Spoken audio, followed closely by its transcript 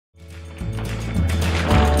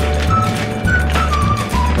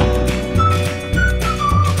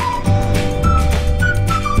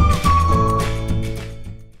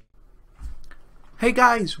Hey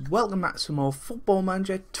guys, welcome back to some more Football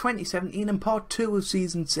Manager 2017 and part 2 of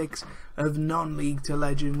Season 6 of Non-League to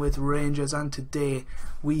Legend with Rangers, and today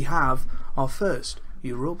we have our first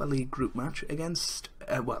Europa League group match against,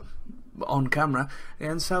 on camera,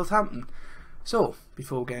 against Southampton. So,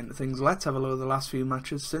 before we get into things, let's have a look at the last few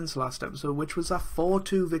matches since last episode, which was a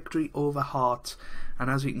 4-2 victory over Hearts.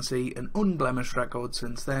 And as you can see, an unblemished record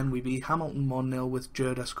since then. We beat Hamilton 1-0 with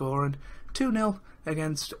Jerda scoring, 2-0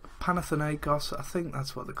 against Panathinaikos, I think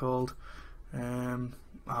that's what they're called. I'm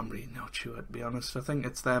really not sure, to be honest. I think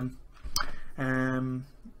it's them.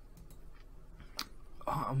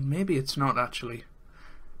 Maybe it's not actually.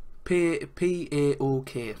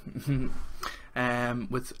 P-A-O-K.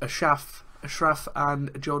 With Ashraf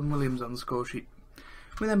and Jordan Williams on the score sheet.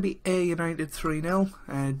 We then beat Ayr United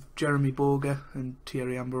 3-0. Jeremy Boga and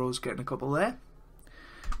Thierry Ambrose getting a couple there.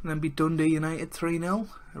 And then beat Dundee United 3-0.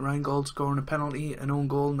 Ryan Gold scoring a penalty, an own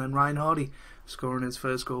goal, and then Ryan Hardy scoring his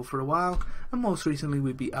first goal for a while. And most recently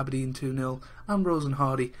we beat Aberdeen 2-0. Ambrose and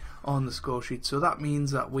Hardy on the score sheet. So that means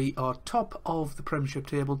that we are top of the Premiership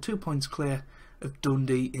table, 2 points clear of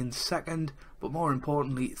Dundee in second. But more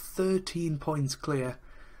importantly, 13 points clear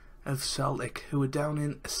of Celtic, who are down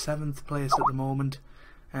in 7th place at the moment.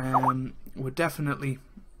 We're definitely,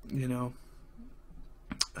 looking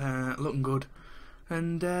good.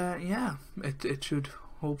 And yeah, it should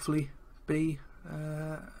hopefully be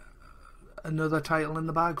another title in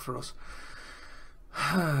the bag for us.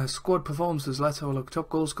 Squad performances, let's have a look. Top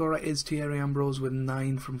goal scorer is Thierry Ambrose with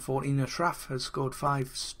 9 from 14. Ashraf has scored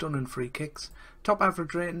 5 stunning free kicks. Top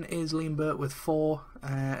average rating is Liam Burt with 4.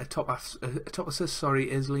 Top assist,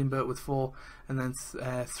 is Liam Burt with 4, and then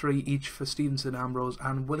 3 each for Stevenson, Ambrose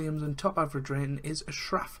and Williams. And top average rating is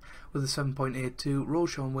Ashraf with a 7.82,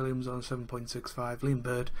 Roshan Williams on a 7.65, Liam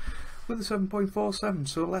Burt with a 7.47.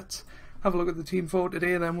 So let's have a look at the team for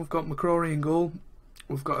today. Then we've got McCrory in goal,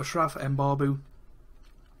 we've got Ashraf, Mbabu,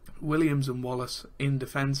 Williams and Wallace in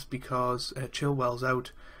defence because Chilwell's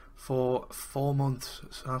out for 4 months,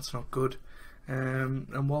 so that's not good.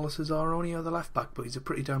 And Wallace is our only other left back, but he's a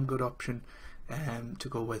pretty damn good option to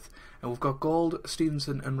go with. And we've got Gold,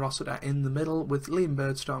 Stevenson and Rossiter in the middle, with Liam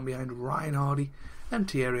Bird starting behind Ryan Hardy and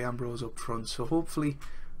Thierry Ambrose up front. So hopefully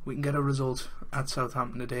we can get a result at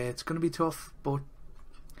Southampton today. It's going to be tough, but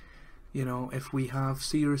if we have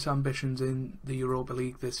serious ambitions in the Europa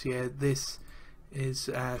League this year, this is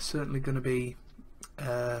certainly going to be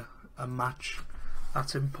a match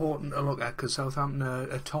that's important to look at, because Southampton are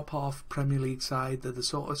a top half Premier League side. They're the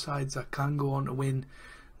sort of sides that can go on to win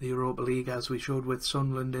the Europa League, as we showed with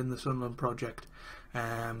Sunderland in the Sunderland project.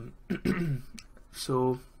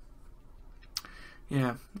 So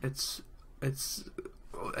yeah, it's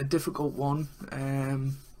a difficult one.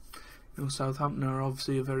 Southampton are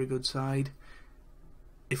obviously a very good side.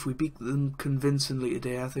 If we beat them convincingly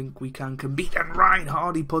today, I think we can compete. And Ryan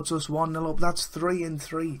Hardy puts us 1-0 up. That's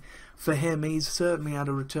 3-3 for him. He's certainly had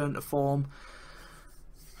a return to form.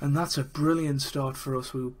 And that's a brilliant start for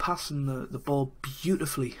us. We were passing the ball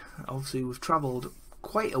beautifully. Obviously, we've travelled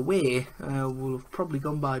quite a way. We'll have probably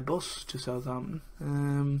gone by bus to Southampton.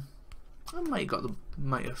 I might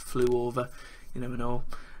have flew over. You never know.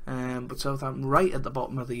 But Southampton right at the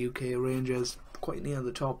bottom of the UK, Rangers quite near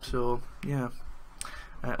the top. So, yeah.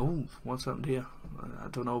 Oh, what's happened here? I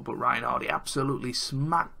don't know, but Ryan Hardy absolutely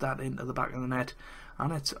smacked that into the back of the net,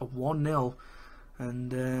 and it's a 1-0.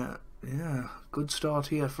 And yeah, good start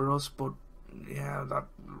here for us, but yeah, that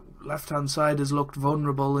left-hand side has looked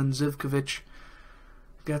vulnerable, and Zivkovic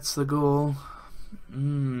gets the goal.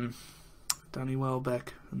 Danny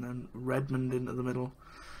Welbeck, and then Redmond into the middle,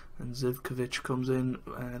 and Zivkovic comes in.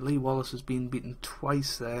 Lee Wallace has been beaten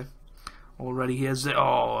twice there already. Here's it.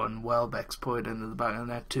 Oh, and Welbeck's put it into the back of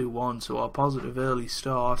the net, 2-1. So our positive early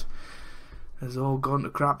start has all gone to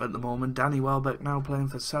crap at the moment. Danny Welbeck now playing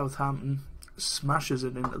for Southampton smashes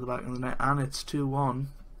it into the back of the net, and it's 2-1.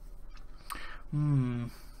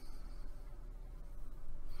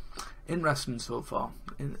 Interesting so far.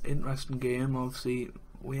 Interesting game. Obviously,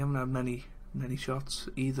 we haven't had many shots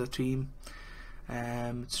either team.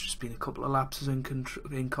 It's just been a couple of lapses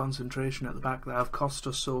in concentration at the back that have cost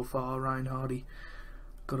us so far. Ryan Hardy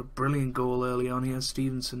got a brilliant goal early on here.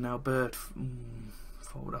 Stevenson, now Burt.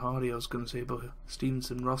 Forward to Hardy, I was going to say, but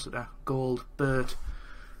Stevenson, Rossiter, Gold, Burt.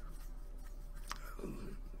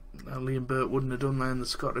 Now, Liam Burt wouldn't have done that in the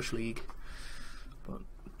Scottish League, but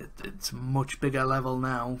it's a much bigger level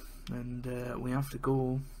now, and we have to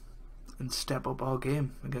go and step up our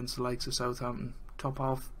game against the likes of Southampton, top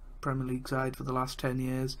half Premier League side for the last 10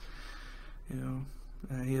 years.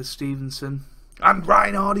 Here's Stevenson, and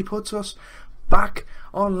Ryan Hardy puts us back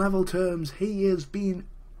on level terms. He has been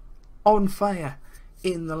on fire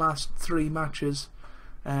in the last 3 matches.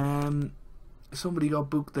 Somebody got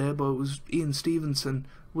booked there, but it was Ian Stevenson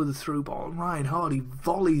with a through ball. Ryan Hardy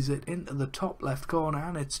volleys it into the top left corner,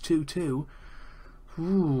 and it's 2-2.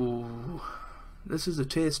 Ooh, this is a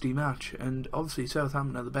tasty match, and obviously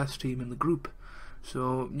Southampton are the best team in the group.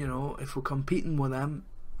 So, you know, if we're competing with them,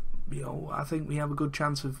 you know, I think we have a good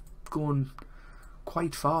chance of going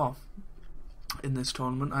quite far in this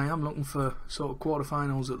tournament. I am looking for sort of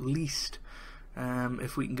quarterfinals at least,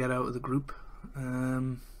 if we can get out of the group.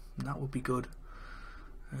 That would be good.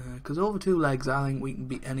 Because over 2 legs, I think we can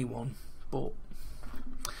beat anyone. But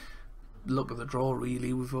look at the draw,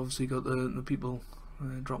 really. We've obviously got the people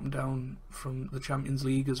dropping down from the Champions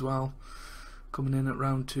League as well, coming in at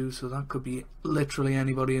round 2. So that could be literally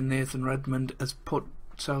anybody. And Nathan Redmond has put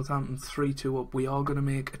Southampton 3-2 up. We are going to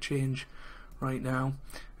make a change right now.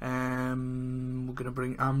 We're going to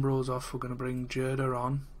bring Ambrose off. We're going to bring Jerder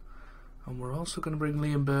on. And we're also going to bring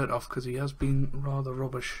Liam Burt off because he has been rather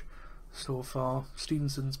rubbish so far.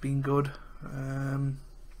 Stevenson's been good. We'll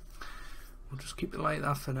just keep it like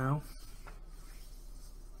that for now.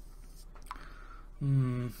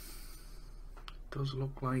 Does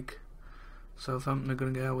look like Southampton are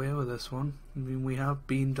going to get away with this one. I mean, we have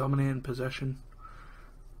been dominating possession.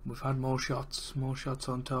 We've had more shots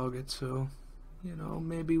on target, so, you know,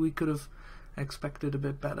 maybe we could have expected a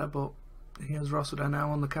bit better, but here's Rossiter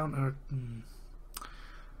now on the counter.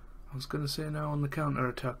 I was going to say now on the counter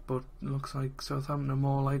attack, but it looks like Southampton are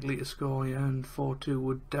more likely to score, yeah, and 4-2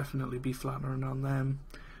 would definitely be flattering on them.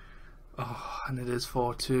 Oh, and it is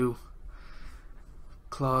 4-2.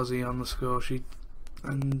 Clausey on the score sheet.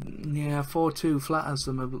 And yeah, 4-2 flatters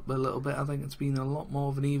them a little bit. I think it's been a lot more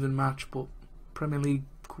of an even match, but Premier League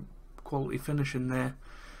quality finishing there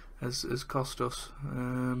has cost us.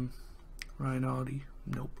 Ryan Hardy,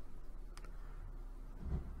 nope.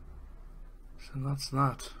 So that's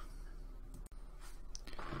that.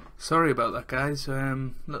 Sorry about that, guys.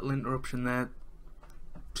 Little interruption there.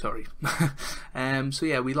 Sorry. So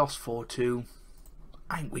yeah, we lost 4-2.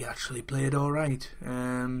 I think we actually played alright.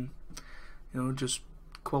 You know, just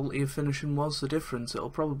quality of finishing was the difference. It'll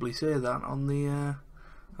probably say that on the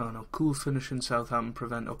I don't know, cool finishing Southampton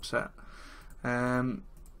prevent upset.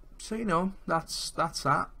 So you know, that's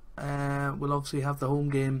that. We'll obviously have the home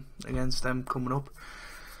game against them coming up.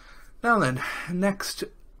 Now then, next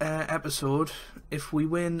episode, if we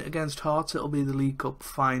win against Hearts, it'll be the League Cup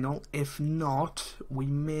final. If not, we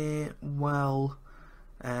may well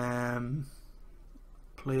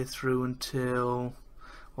play through until,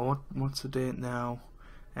 well, what's the date now?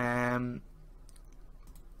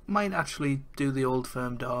 Might actually do the Old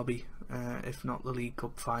Firm derby, if not the League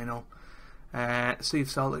Cup final. See if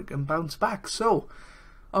Celtic can bounce back. So,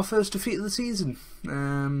 our first defeat of the season.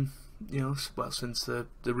 You know, well, since the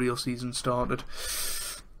real season started.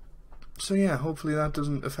 So yeah, hopefully that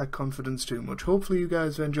doesn't affect confidence too much. Hopefully you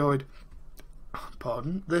guys have enjoyed,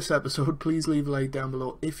 this episode. Please leave a like down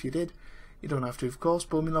below if you did. You don't have to, of course,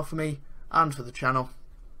 but it means a lot for me and for the channel.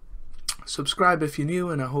 Subscribe if you're new,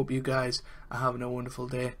 and I hope you guys are having a wonderful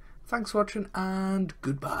day. Thanks for watching, and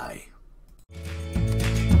goodbye.